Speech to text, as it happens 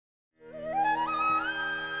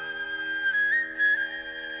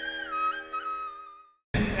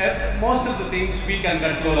most of the things we can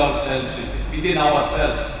control ourselves within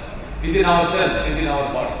ourselves, within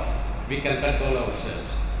our body. We can control ourselves.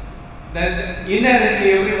 Then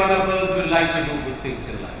inherently every one of us will like to do good things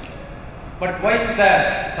in life. But why is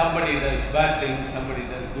that somebody does bad things, somebody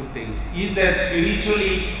does good things? Is there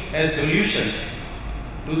spiritually a solution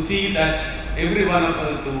to see that every one of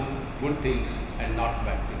us do good things and not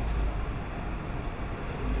bad things?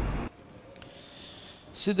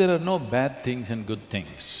 See, there are no bad things and good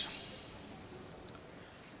things.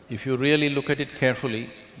 If you really look at it carefully,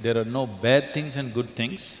 there are no bad things and good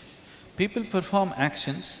things. People perform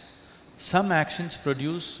actions. Some actions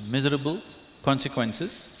produce miserable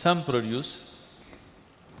consequences, some produce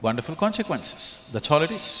wonderful consequences. That's all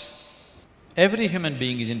it is. Every human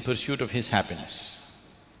being is in pursuit of his happiness.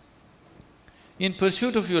 In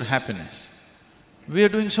pursuit of your happiness, we are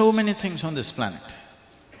doing so many things on this planet.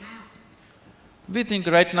 We think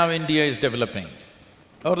right now India is developing,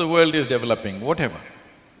 or the world is developing, whatever.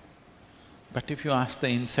 But if you ask the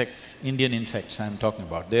insects, Indian insects I'm talking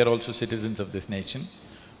about, they're also citizens of this nation,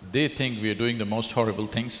 they think we are doing the most horrible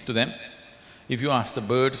things to them. If you ask the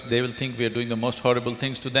birds, they will think we are doing the most horrible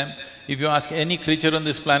things to them. If you ask any creature on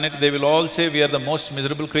this planet, they will all say we are the most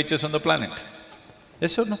miserable creatures on the planet.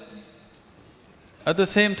 Yes or no? At the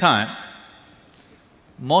same time,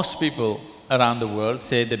 most people around the world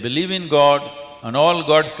say they believe in God and all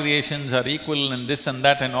God's creations are equal and this and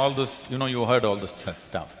that and all this, you heard all this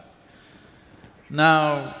stuff.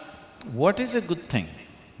 Now, what is a good thing?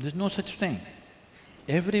 There's no such thing.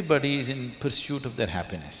 Everybody is in pursuit of their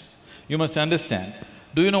happiness. You must understand,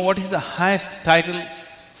 do you know what is the highest title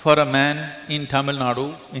for a man in Tamil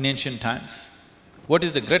Nadu in ancient times? What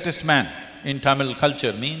is the greatest man in Tamil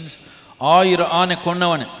culture means? Ayira aane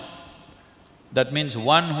konnavane. That means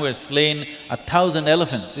one who has slain 1,000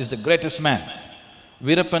 elephants is the greatest man.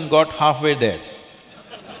 Veerappan got halfway there.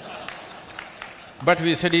 But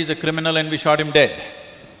we said he's a criminal and we shot him dead.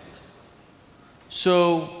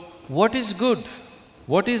 So, what is good,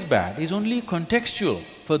 what is bad is only contextual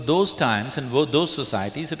for those times and those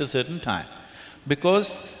societies at a certain time.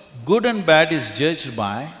 Because good and bad is judged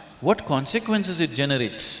by what consequences it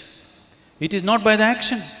generates. It is not by the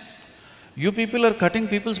action. You people are cutting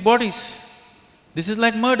people's bodies. This is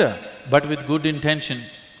like murder, but with good intention.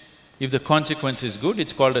 If the consequence is good,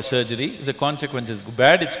 it's called a surgery. If the consequence is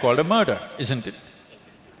bad, it's called a murder, isn't it?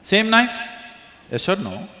 Same knife, yes or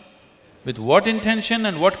no? With what intention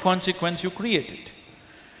and what consequence you create it.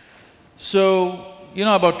 So,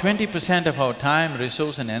 about 20% of our time,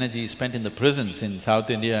 resource and energy is spent in the prisons in South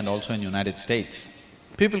India and also in United States.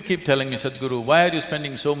 People keep telling me, Sadhguru, why are you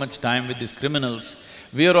spending so much time with these criminals?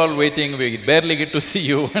 We are all waiting, we barely get to see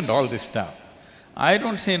you and all this stuff. I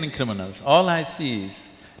don't see any criminals. All I see is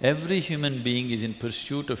every human being is in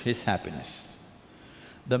pursuit of his happiness.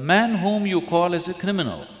 The man whom you call as a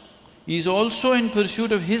criminal is also in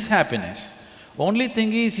pursuit of his happiness. Only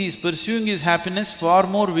thing is, he is pursuing his happiness far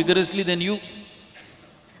more vigorously than you.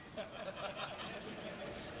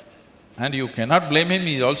 And you cannot blame him,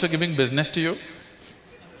 he is also giving business to you.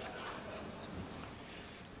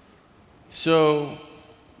 So,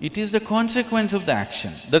 it is the consequence of the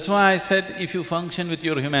action. That's why I said, if you function with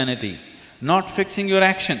your humanity, not fixing your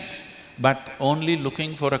actions, but only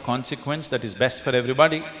looking for a consequence that is best for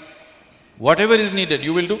everybody, whatever is needed,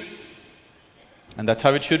 you will do. And that's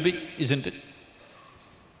how it should be, isn't it?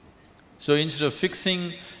 So instead of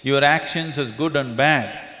fixing your actions as good and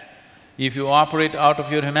bad, if you operate out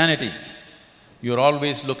of your humanity, you're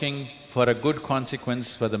always looking for a good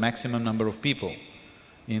consequence for the maximum number of people.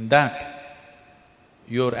 In that,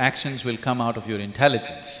 your actions will come out of your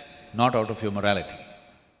intelligence, not out of your morality.